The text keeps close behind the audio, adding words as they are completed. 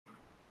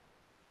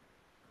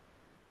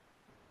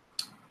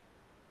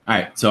All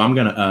right, so I'm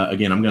gonna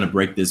again, I'm gonna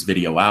break this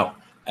video out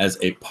as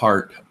a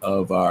part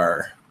of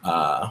our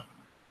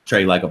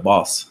Trade Like a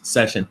Boss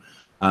session.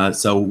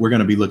 So we're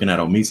gonna be looking at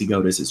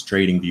Omisego. This is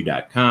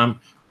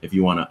tradingview.com. If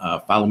you want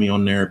to follow me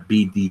on there,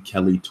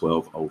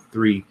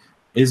 BDKelly1203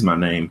 is my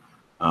name.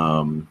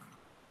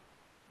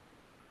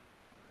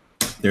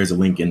 There's a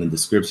link in the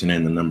description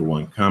and the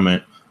 #1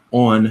 comment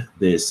on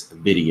this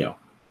video.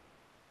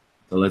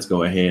 So let's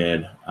go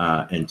ahead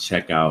and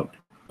check out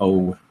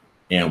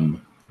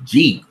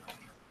OMG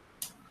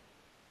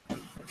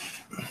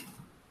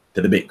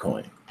to the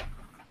Bitcoin.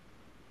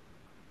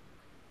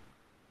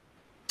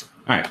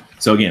 All right,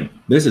 so again,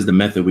 this is the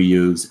method we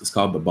use. It's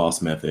called the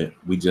boss method.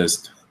 We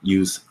just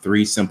use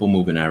 3 simple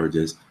moving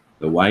averages.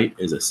 The white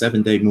is a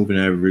 7-day moving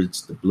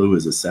average, the blue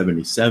is a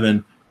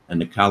 77, and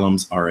the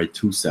columns are a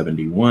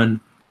 271.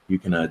 You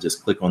can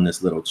just click on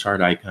this little chart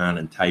icon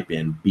and type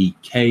in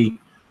BK.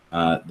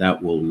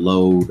 That will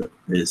load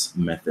this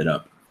method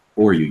up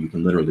for you. You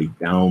can literally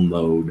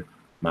download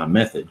my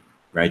method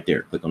right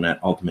there. Click on that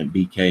ultimate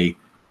BK.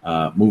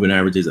 Moving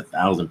averages,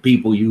 1,000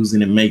 people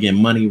using it, making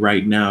money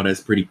right now. That's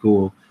pretty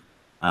cool.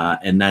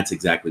 And that's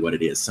exactly what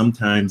it is.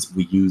 Sometimes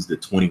we use the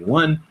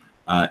 21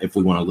 if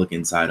we want to look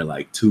inside of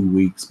like 2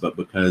 weeks, but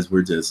because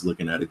we're just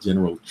looking at a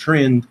general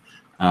trend,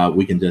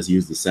 we can just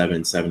use the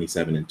 7,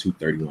 77, and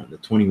 231. The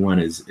 21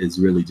 is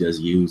really just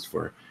used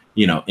for,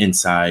 you know,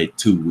 inside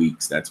 2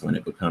 weeks. That's when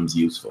it becomes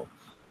useful.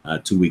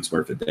 2 weeks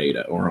worth of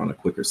data or on a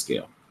quicker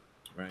scale.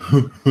 Right.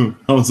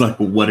 I was like,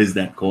 what is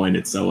that coin?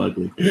 It's so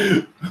ugly.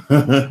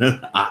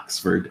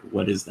 Oxford,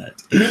 what is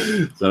that?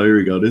 So here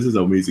we go. This is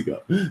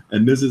Omisego,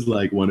 and this is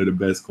like one of the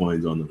best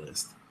coins on the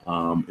list.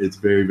 It's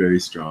very, very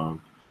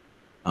strong.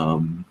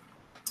 You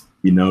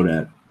know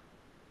that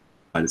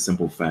by the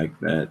simple fact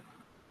that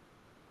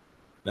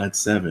that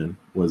 7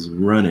 was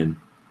running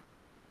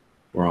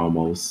for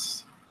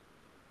almost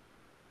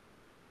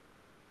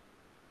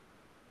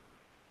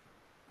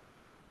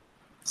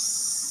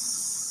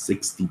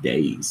 60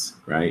 days,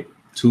 right?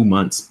 2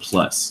 months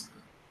plus,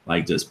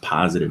 like just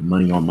positive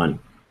money on money,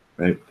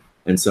 right?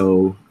 And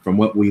so from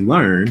what we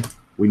learned,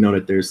 we know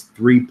that there's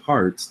 3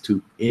 parts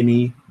to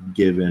any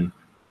given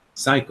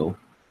cycle.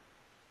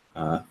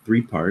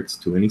 3 parts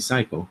to any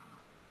cycle.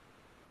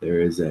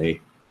 There is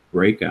a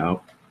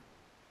breakout,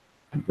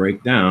 a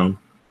breakdown,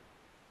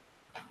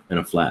 and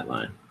a flat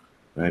line,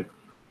 right?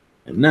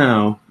 And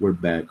now we're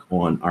back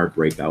on our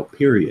breakout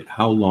period.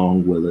 How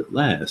long will it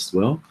last?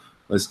 Well,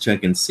 let's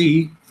check and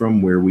see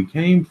from where we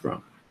came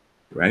from,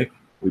 right?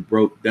 We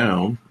broke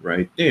down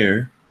right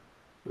there.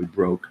 We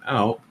broke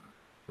out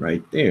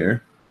right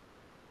there.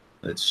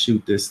 Let's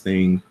shoot this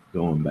thing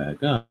going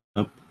back up.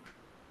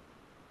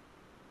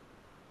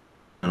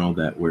 Channel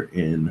that we're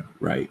in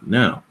right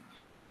now.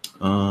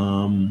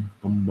 And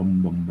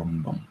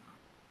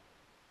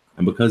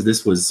because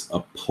this was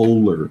a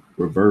polar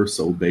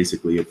reversal,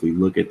 basically, if we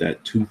look at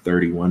that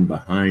 231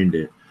 behind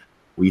it,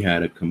 we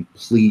had a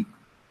complete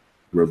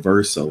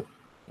reversal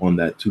on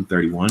that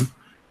 231.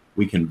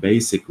 We can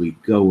basically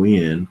go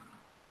in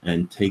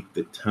and take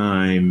the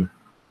time.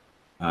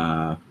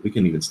 We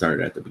can even start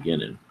at the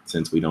beginning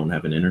since we don't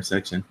have an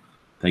intersection.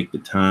 Take the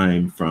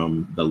time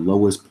from the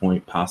lowest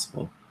point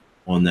possible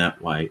on that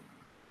white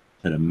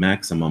to the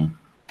maximum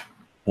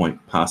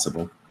point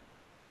possible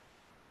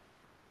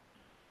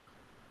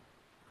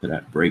to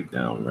that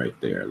breakdown right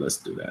there. Let's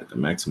do that. The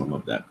maximum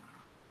of that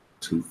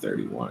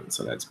 231.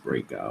 So that's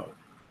breakout.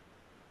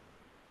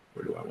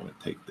 Where do I want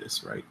to take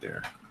this? Right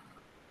there.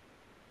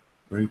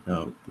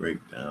 Breakout,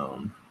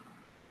 breakdown,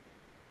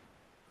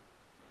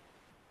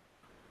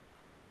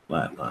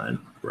 flat line,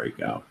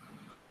 breakout.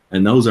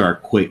 And those are our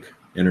quick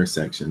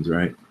intersections,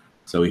 right?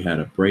 So we had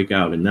a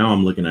breakout, and now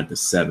I'm looking at the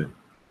 7.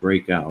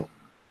 Breakout,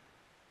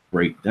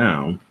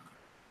 breakdown,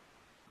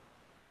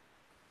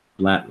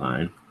 flat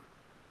line.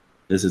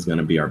 This is going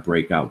to be our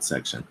breakout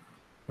section,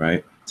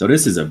 right? So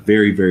this is a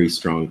very, very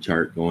strong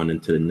chart going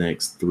into the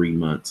next 3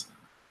 months.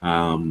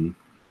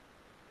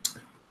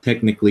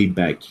 Technically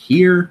back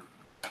here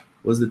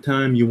was the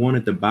time you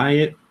wanted to buy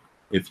it.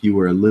 If you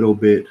were a little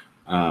bit,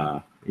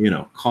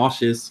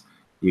 cautious,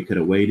 you could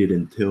have waited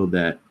until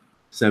that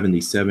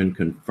 77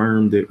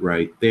 confirmed it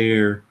right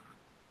there,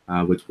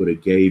 which would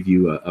have gave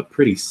you a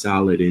pretty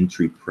solid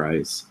entry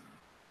price.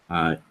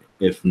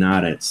 If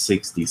not at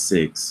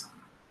 66,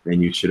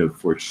 then you should have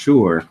for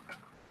sure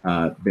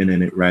been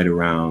in it right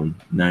around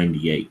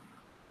 98,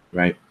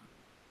 right?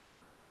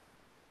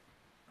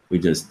 We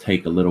just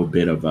take a little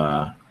bit of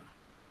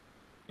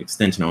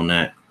extension on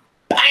that.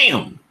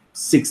 Bam!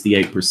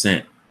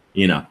 68%,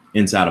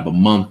 inside of a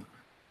month.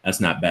 That's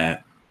not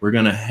bad. We're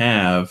going to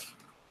have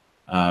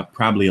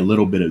probably a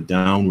little bit of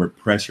downward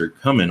pressure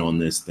coming on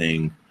this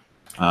thing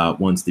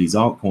once these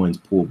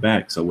altcoins pull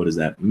back. So what does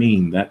that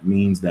mean? That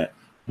means that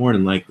more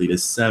than likely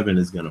this 7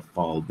 is going to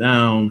fall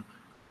down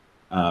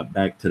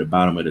back to the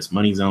bottom of this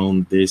money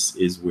zone. This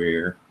is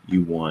where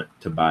you want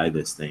to buy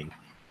this thing.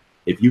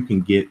 If you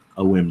can get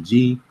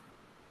OMG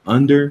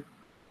under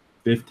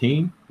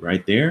 15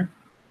 right there,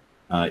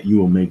 you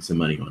will make some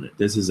money on it.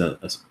 This is a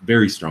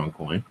very strong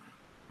coin.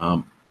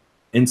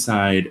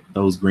 inside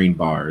those green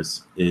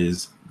bars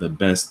is the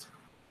best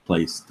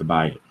place to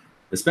buy it,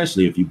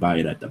 especially if you buy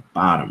it at the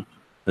bottom,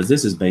 because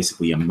this is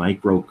basically a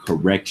micro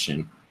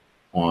correction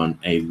on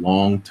a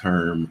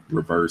long-term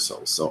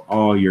reversal. So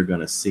all you're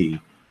going to see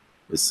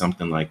is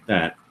something like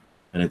that,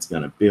 and it's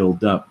going to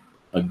build up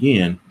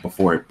again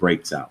before it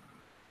breaks out,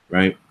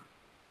 right?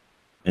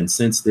 And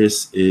since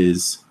this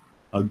is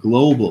a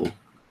global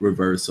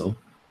reversal,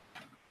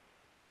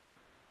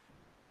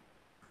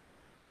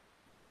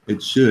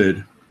 it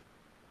should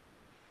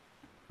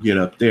get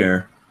up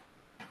there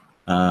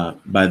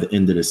by the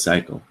end of the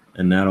cycle,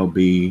 and that'll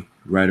be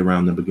right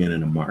around the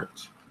beginning of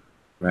March,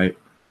 right?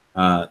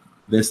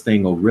 This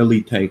thing will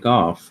really take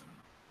off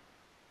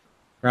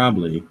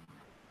probably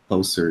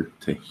closer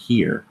to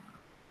here.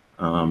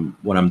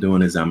 What I'm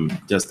doing is I'm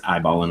just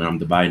eyeballing, I'm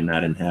dividing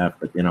that in half,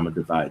 but then I'm gonna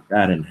divide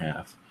that in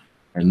half.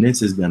 And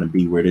this is gonna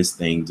be where this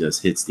thing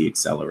just hits the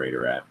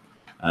accelerator at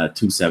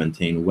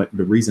 217.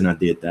 The reason I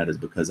did that is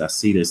because I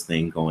see this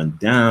thing going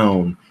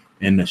down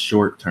in the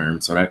short term.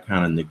 So that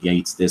kind of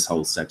negates this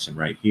whole section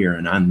right here.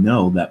 And I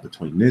know that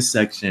between this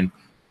section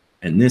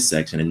and this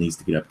section, it needs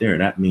to get up there.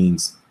 That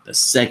means the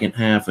second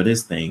half of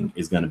this thing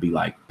is going to be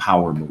like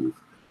power move,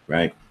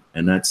 right?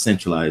 And that's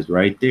centralized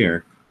right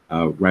there,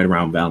 right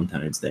around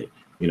Valentine's Day.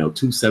 You know,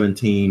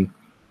 217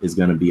 is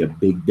going to be a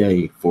big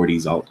day for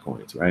these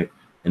altcoins, right?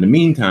 In the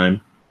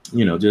meantime,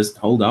 you know, just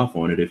hold off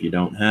on it if you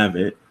don't have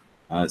it.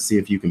 See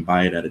if you can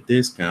buy it at a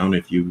discount.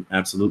 If you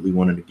absolutely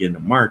wanted to get in the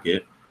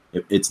market,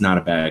 it's not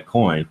a bad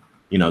coin,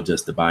 you know,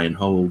 just to buy and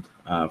hold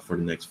for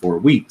the next 4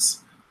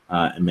 weeks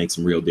and make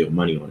some real deal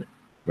money on it,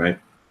 right?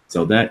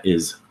 So that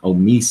is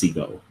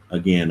Omisego,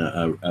 again,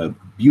 a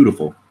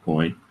beautiful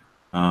coin,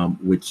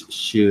 which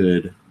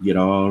should get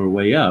all the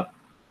way up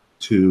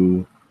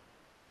to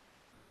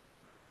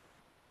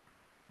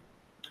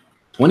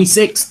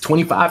 26,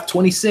 25,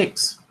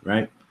 26,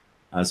 right?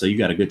 So you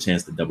got a good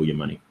chance to double your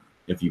money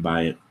if you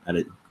buy it at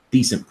a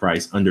decent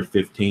price under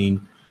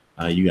 15.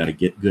 You got a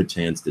good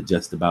chance to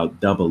just about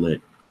double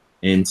it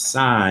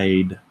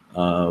inside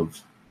of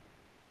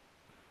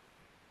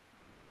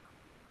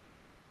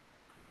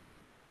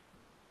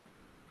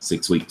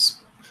six weeks,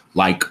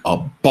 like a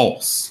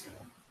boss.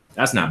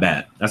 That's not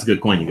bad. That's a good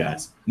coin, you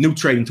guys. New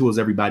trading tools,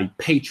 everybody.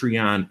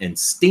 Patreon and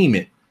Steam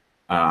It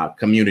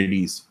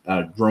communities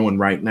growing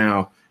right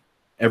now.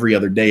 Every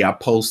other day I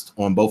post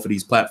on both of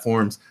these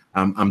platforms.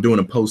 I'm doing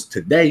a post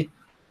today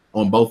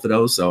on both of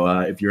those. So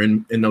if you're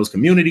in those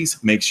communities,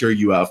 make sure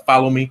you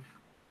follow me,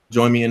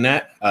 join me in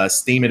that.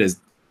 Steam It is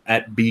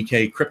at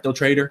BK Crypto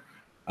Trader.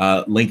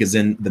 Link is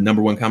in the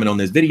 #1 comment on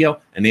this video.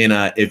 And then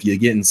if you're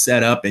getting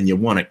set up and you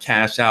want to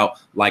cash out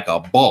like a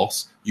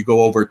boss, you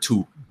go over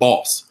to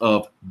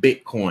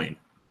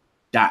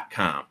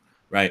bossofbitcoin.com,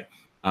 right?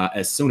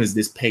 As soon as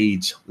this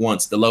page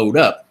wants to load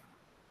up,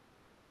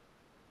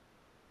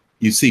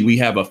 you see we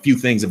have a few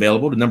things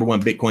available. The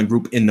 #1 Bitcoin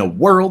group in the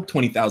world,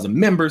 20,000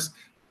 members.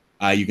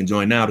 You can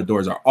join now. The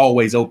doors are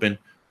always open.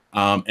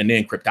 And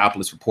then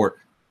Cryptopolis report.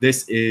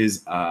 This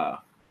is the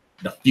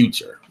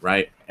future,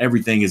 right?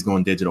 Everything is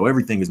going digital.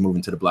 Everything is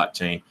moving to the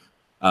blockchain.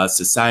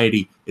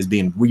 Society is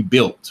being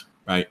rebuilt,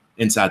 right,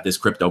 inside this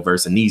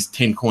cryptoverse. And these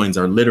 10 coins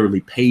are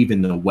literally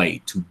paving the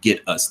way to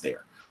get us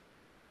there.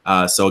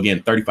 So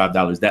again,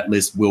 $35. That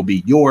list will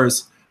be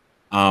yours.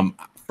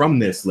 From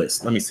this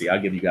list, let me see.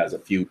 I'll give you guys a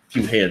few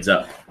heads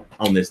up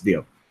on this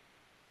deal.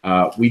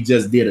 We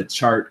just did a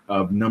chart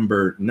of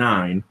number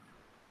 9.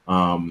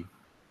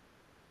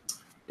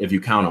 If you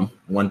count them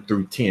 1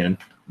 through 10,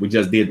 we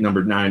just did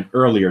number 9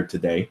 earlier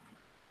today.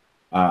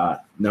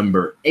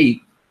 Number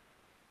 8,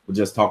 we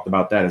just talked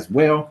about that as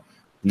well.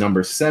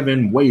 Number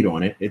 7, wait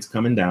on it. It's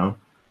coming down.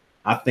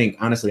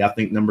 Honestly, I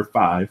think number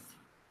 5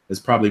 is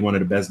probably one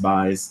of the best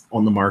buys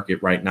on the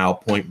market right now,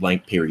 point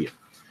blank, period.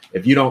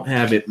 If you don't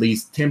have at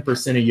least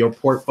 10% of your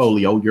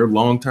portfolio, your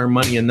long-term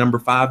money in number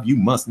 5, you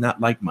must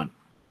not like money.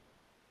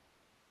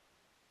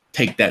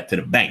 Take that to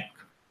the bank.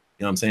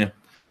 You know what I'm saying?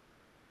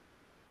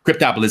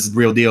 Cryptopolis is the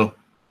real deal.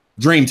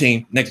 Dream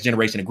team, next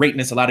generation of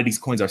greatness. A lot of these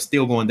coins are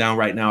still going down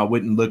right now. I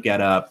wouldn't look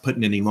at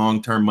putting any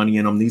long-term money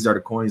in them. These are the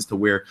coins to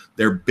where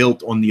they're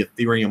built on the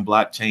Ethereum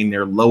blockchain.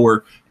 They're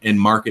lower in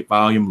market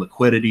volume,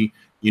 liquidity,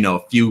 you know,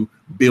 a few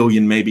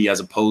billion maybe, as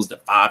opposed to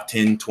 5,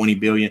 10, 20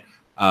 billion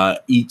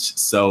each.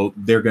 So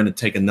they're going to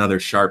take another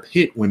sharp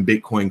hit when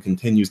Bitcoin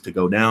continues to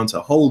go down.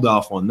 So hold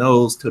off on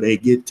those till they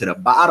get to the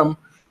bottom.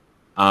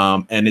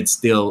 And it's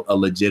still a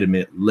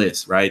legitimate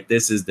list, right?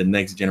 This is the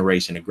next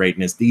generation of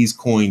greatness. These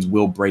coins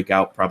will break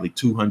out probably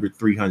 200,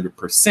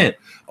 300%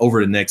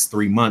 over the next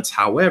 3 months.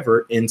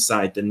 However,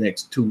 inside the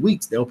next 2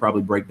 weeks, they'll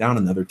probably break down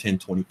another 10,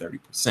 20,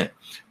 30%,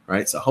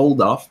 right? So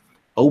hold off,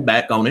 hold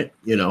back on it,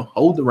 you know,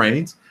 hold the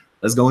reins.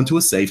 Let's go into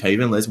a safe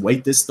haven. Let's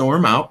wait this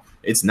storm out.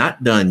 It's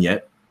not done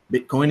yet.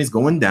 Bitcoin is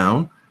going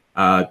down,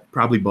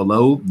 probably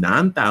below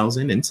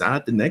 9,000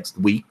 inside the next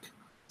week.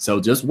 So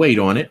just wait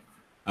on it.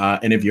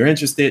 And if you're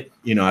interested,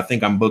 you know, I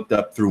think I'm booked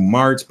up through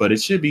March, but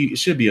it should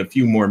be a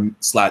few more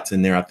slots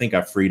in there. I think I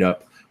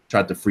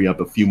tried to free up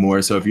a few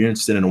more. So if you're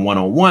interested in a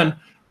one-on-one,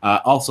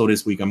 Also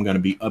this week, I'm going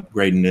to be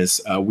upgrading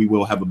this. We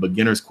will have a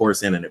beginner's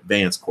course and an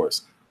advanced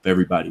course for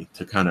everybody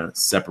to kind of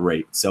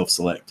separate,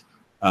 self-select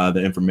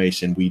the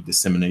information we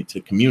disseminate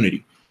to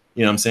community.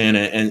 You know what I'm saying?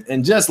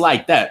 And just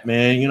like that,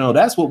 man, you know,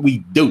 that's what we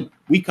do.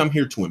 We come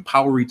here to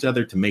empower each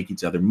other, to make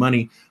each other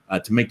money,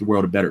 to make the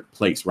world a better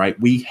place, right?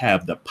 We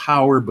have the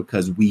power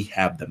because we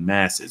have the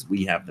masses.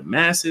 We have the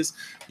masses,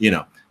 you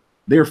know,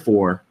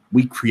 therefore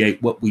we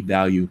create what we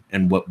value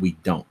and what we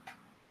don't.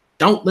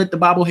 Don't let the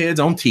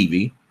bobbleheads on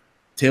TV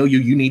tell you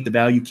you need to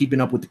value keeping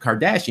up with the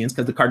Kardashians,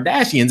 because the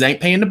Kardashians ain't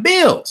paying the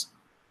bills.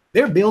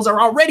 Their bills are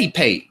already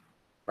paid,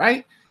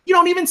 right? You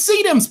don't even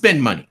see them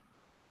spend money.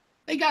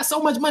 They got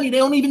so much money, they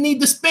don't even need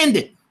to spend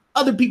it.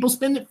 Other people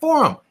spend it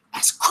for them.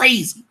 That's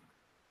crazy.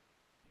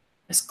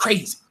 That's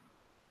crazy.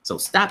 So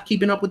stop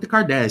keeping up with the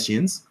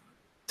Kardashians.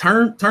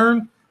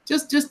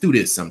 Just do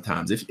this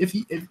sometimes. If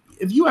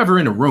you ever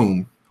in a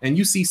room and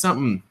you see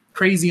something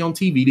crazy on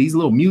TV, these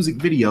little music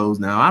videos,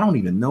 now I don't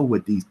even know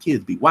what these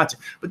kids be watching,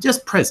 but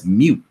just press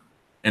mute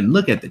and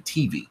look at the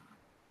TV.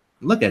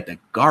 Look at the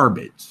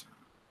garbage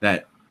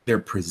that they're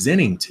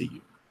presenting to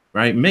you,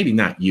 right? Maybe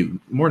not you,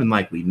 more than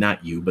likely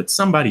not you, but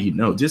somebody you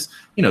know. Just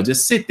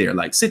sit there,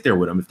 like sit there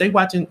with them. If they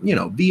watching,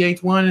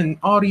 VH1 and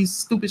all these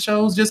stupid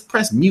shows, just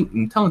press mute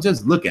and tell them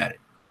just look at it.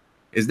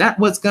 Is that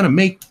what's gonna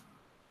make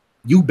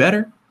you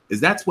better? Is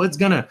that what's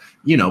gonna,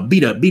 be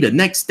the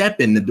next step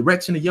in the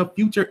direction of your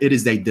future? It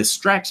is a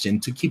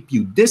distraction to keep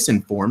you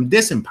disinformed,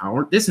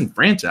 disempowered,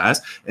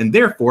 disenfranchised, and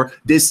therefore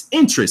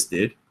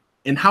disinterested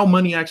in how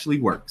money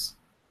actually works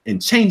and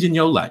changing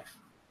your life,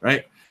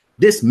 right?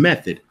 This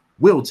method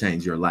will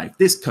change your life.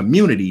 This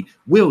community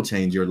will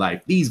change your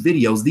life. These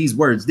videos, these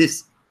words,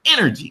 this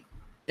energy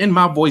in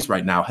my voice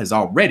right now has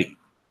already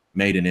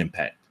made an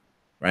impact,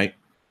 right?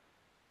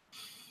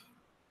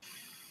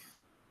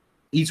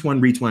 Each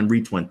one, reach one,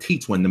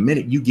 teach one. The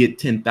minute you get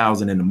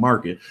 10,000 in the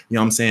market, you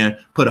know what I'm saying?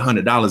 Put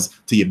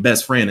 $100 to your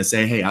best friend and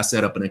say, hey, I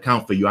set up an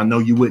account for you. I know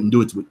you wouldn't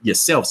do it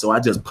yourself, so I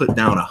just put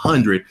down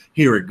 100.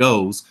 Here it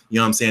goes. You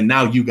know what I'm saying?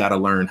 Now you got to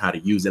learn how to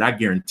use it. I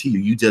guarantee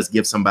you just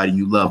give somebody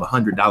you love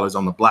 $100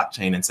 on the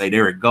blockchain and say,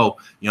 there it go.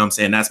 You know what I'm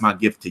saying? That's my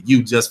gift to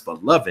you just for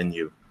loving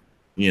you.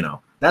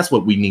 That's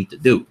what we need to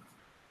do.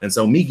 And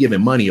so me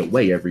giving money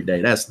away every day,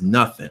 that's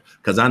nothing,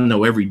 because I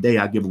know every day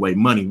I give away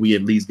money, we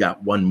at least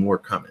got one more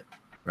coming.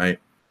 Right.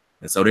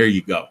 And so there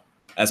you go.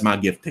 That's my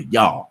gift to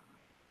y'all.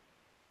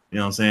 You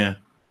know what I'm saying?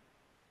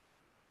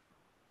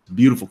 It's a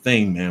beautiful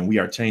thing, man. We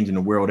are changing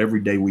the world every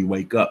day we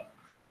wake up.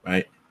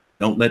 Right.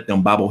 Don't let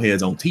them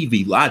bobbleheads on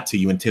TV lie to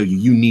you and tell you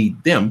you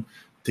need them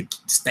to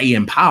stay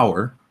in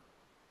power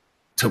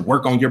to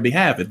work on your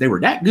behalf. If they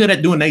were that good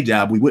at doing their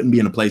job, we wouldn't be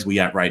in the place we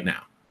at right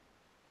now.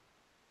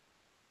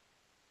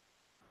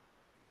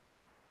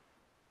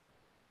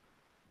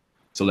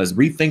 So let's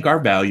rethink our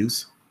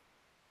values.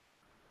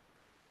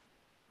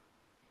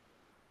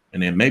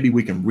 And then maybe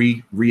we can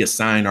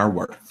reassign our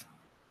worth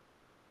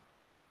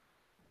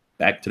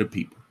back to the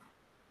people.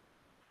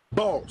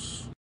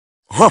 Boss.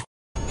 Huh.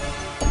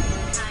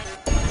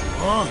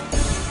 Arms.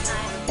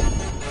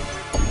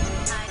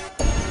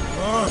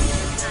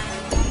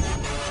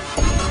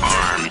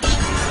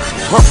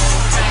 Huh.